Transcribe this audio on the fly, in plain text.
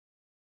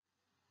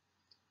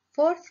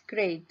Fourth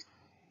grade,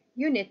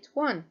 Unit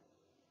 1,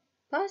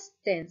 Past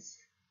Tense.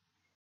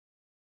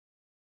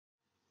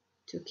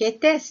 Took a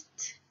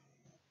test.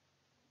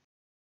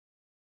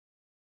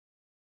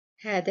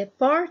 Had a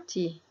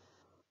party.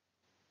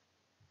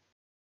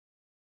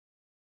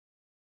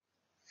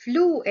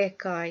 Flew a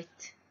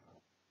kite.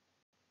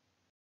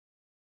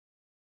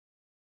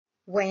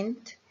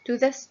 Went to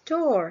the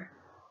store.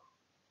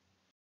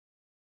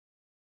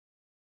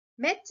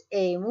 Met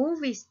a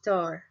movie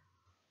star.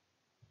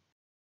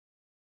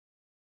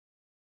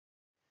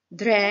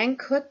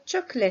 Drank hot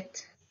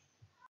chocolate.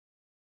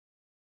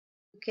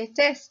 Took a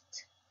test.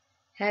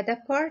 Had a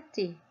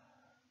party.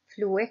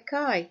 Flew a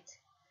kite.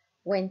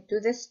 Went to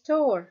the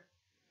store.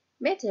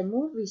 Met a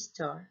movie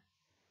star.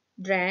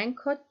 Drank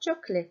hot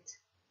chocolate.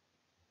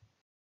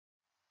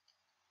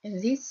 In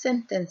these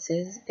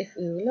sentences, if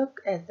we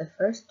look at the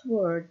first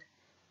word,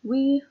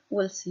 we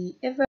will see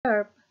a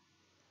verb.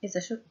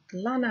 إذا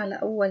طلعنا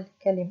على أول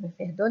كلمة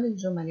في هدول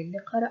الجمل اللي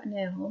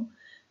قرأناهم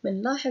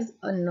بنلاحظ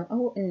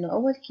إنه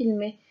أول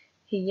كلمة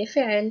هي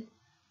فعل.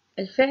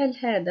 الفعل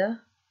هذا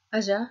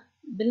أجا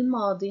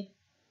بالماضي.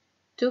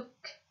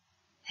 took,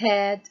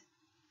 had,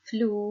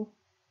 flew,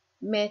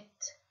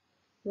 met,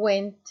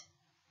 went,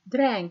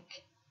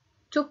 drank.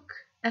 took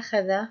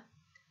أخذ.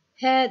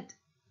 had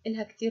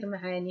إلها كتير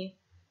معاني.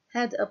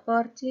 had a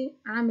party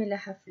عمل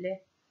حفلة.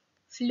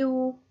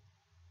 flew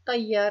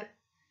طير.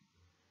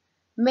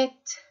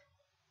 met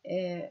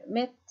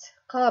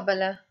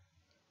قابل.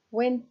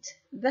 went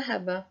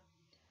ذهب.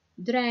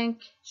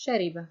 drank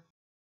شرب.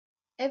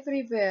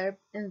 Every verb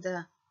in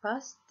the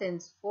past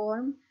tense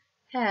form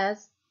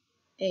has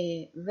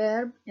a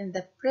verb in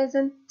the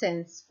present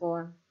tense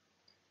form.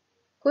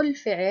 كل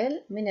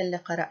فعل من اللي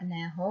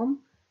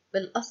قرأناهم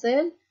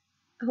بالأصل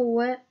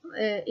هو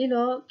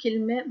له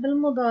كلمة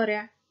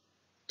بالمضارع.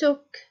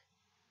 took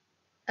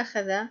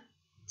أخذ.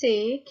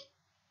 take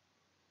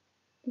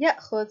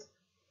يأخذ.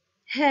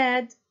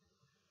 had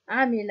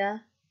عمل.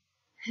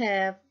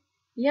 have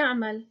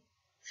يعمل.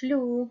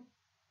 flew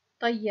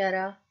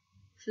طير.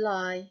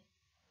 fly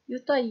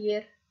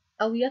يطير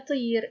أو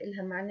يطير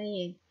إلها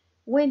معنيين.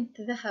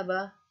 went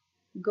ذهب.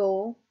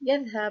 go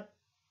يذهب.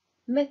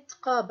 met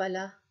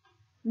قابل.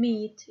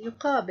 meet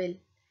يقابل.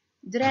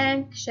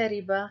 drank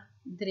شرب.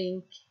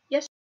 drink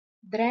يشرب.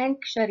 drank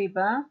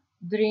شرب.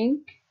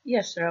 drink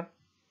يشرب.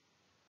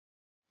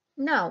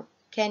 Now,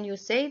 can you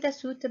say the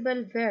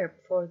suitable verb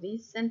for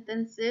these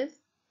sentences?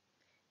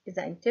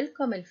 إذا قلت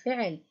لكم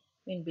الفعل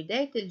من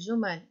بداية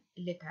الجمل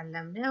اللي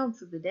تعلمناهم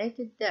في بداية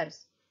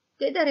الدرس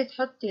تقدر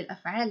تحطي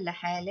الأفعال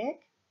لحالك.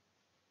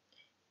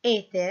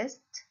 a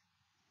test,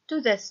 to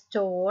the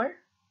store,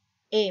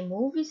 a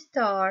movie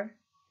star,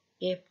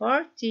 a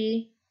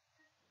party,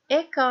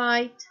 a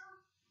kite,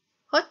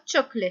 hot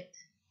chocolate.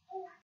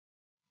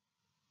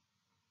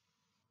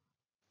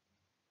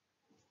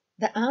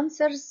 The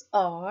answers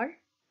are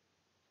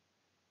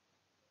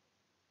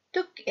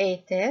took a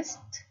test,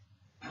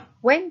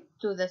 went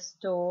to the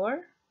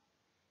store,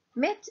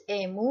 met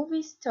a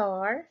movie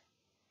star,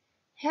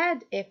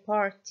 had a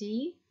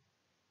party,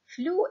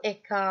 flew a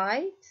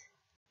kite,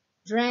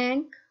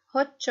 drank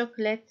hot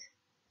chocolate.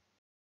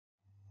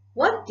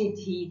 What did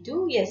he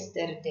do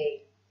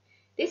yesterday?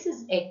 This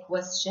is a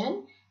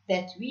question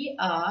that we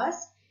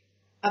ask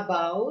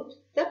about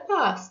the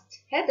past.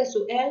 هذا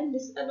سؤال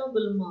نسأله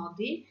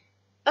بالماضي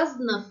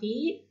قصدنا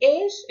فيه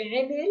إيش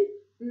عمل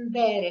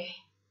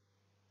امبارح.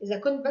 إذا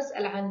كنت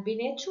بسأل عن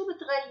بنت شو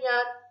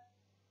بتغير؟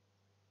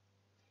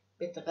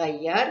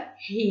 بتغير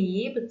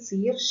he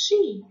بتصير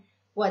she.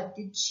 What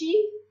did she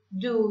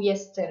do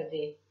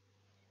yesterday?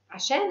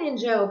 عشان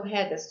نجاوب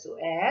هذا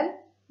السؤال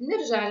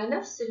نرجع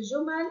لنفس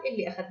الجمل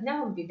اللي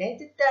أخذناهم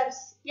بداية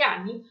الدرس.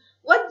 يعني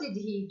what did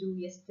he do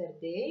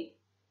yesterday?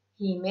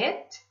 He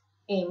met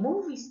a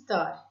movie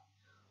star.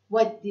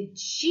 What did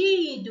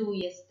she do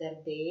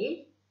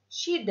yesterday?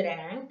 She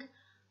drank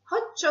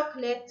hot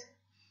chocolate.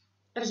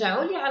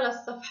 ارجعوا لي على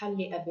الصفحة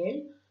اللي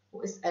قبل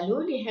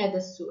واسألوا لي هذا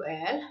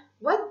السؤال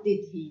What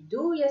did he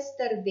do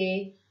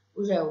yesterday?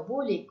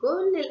 وجاوبوا لي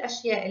كل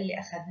الأشياء اللي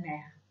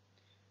أخذناها.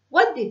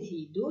 What did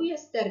he do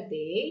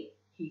yesterday?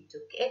 He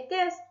took a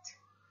test.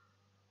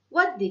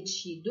 What did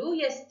she do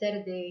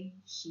yesterday?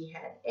 She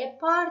had a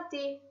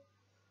party.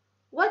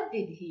 What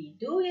did he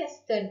do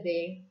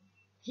yesterday?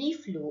 He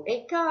flew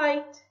a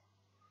kite.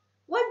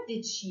 What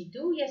did she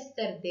do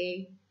yesterday?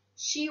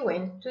 She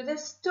went to the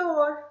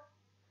store.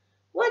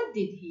 What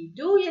did he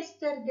do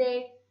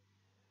yesterday?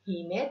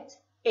 He met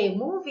a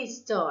movie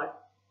star.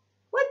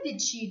 What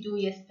did she do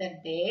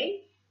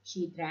yesterday?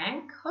 She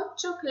drank hot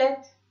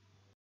chocolate.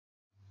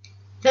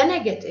 The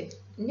negative.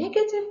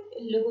 Negative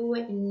اللي هو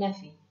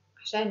النفي.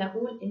 عشان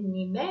أقول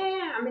إني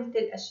ما عملت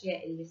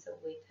الأشياء اللي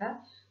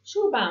سويتها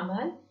شو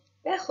بعمل؟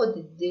 باخد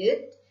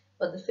did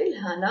بضيف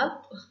لها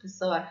not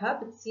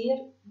واختصارها بتصير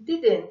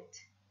didn't.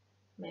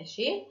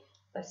 ماشي؟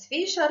 بس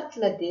في شرط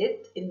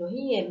لdid إنه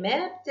هي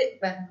ما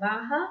بتقبل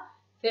معها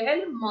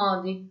فعل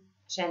ماضي.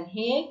 عشان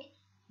هيك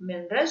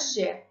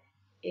بنرجع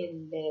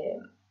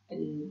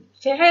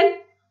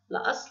الفعل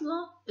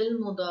لأصله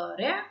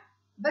المضارع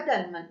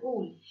بدل ما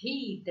نقول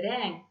he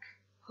drank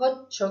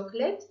hot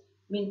chocolate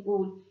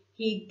بنقول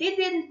he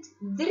didn't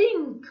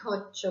drink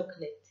hot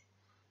chocolate.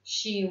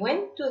 She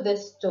went to the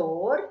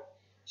store.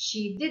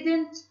 She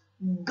didn't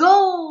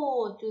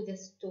go to the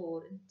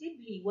store.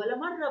 انتبهي ولا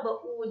مرة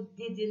بقول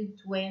didn't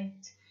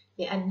went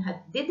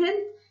لأنها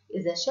didn't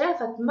إذا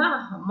شافت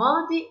معها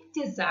ماضي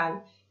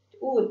تزعل.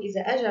 تقول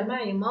إذا أجا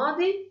معي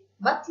ماضي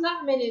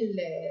بطلع من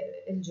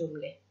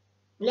الجملة.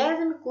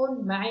 لازم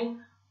يكون معي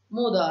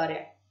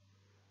مضارع.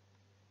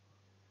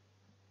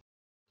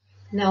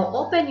 Now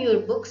open your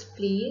books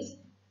please.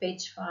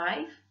 Page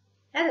 5.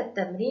 هذا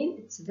التمرين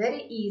it's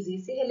very easy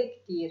سهل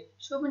كتير.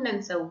 شو بدنا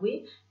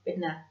نسوي؟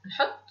 بدنا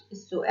نحط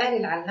السؤال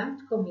اللي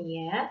علمتكم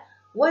إياه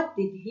What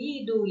did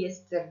he do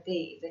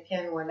yesterday إذا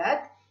كان ولد.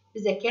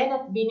 إذا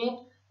كانت بنت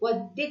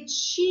What did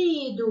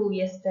she do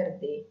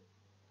yesterday.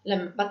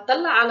 لما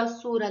بطلع على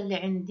الصورة اللي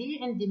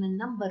عندي من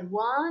نمبر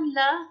 1 ل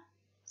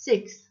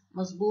 6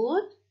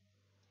 مظبوط.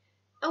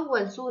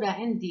 أول صورة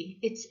عندي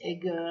it's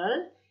a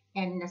girl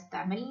يعني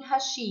نستعملها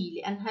she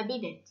لأنها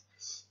بنت.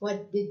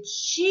 What did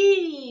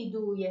she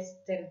do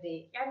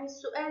yesterday يعني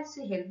السؤال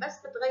سهل بس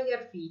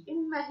بتغير فيه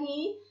إما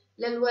هي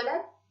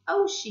للولد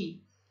أو she.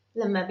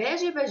 لما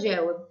باجي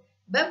بجاوب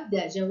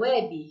ببدأ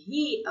جوابي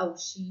هي أو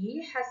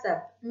she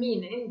حسب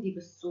مين عندي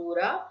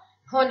بالصورة.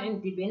 هون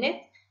عندي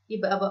بنت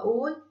يبقى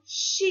بقول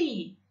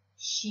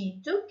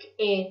she took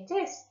a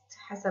test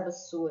حسب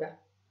الصورة.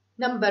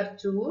 Number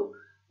 2.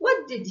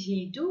 What did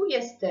he do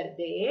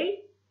yesterday?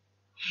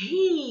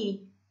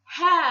 He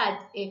had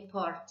a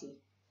party.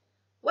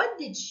 What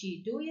did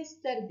she do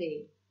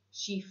yesterday?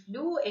 She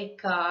flew a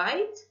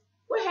kite.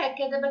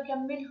 وهكذا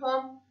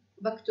بكملهم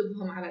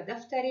بكتبهم على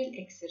دفتر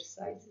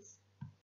الإكسرسايزز.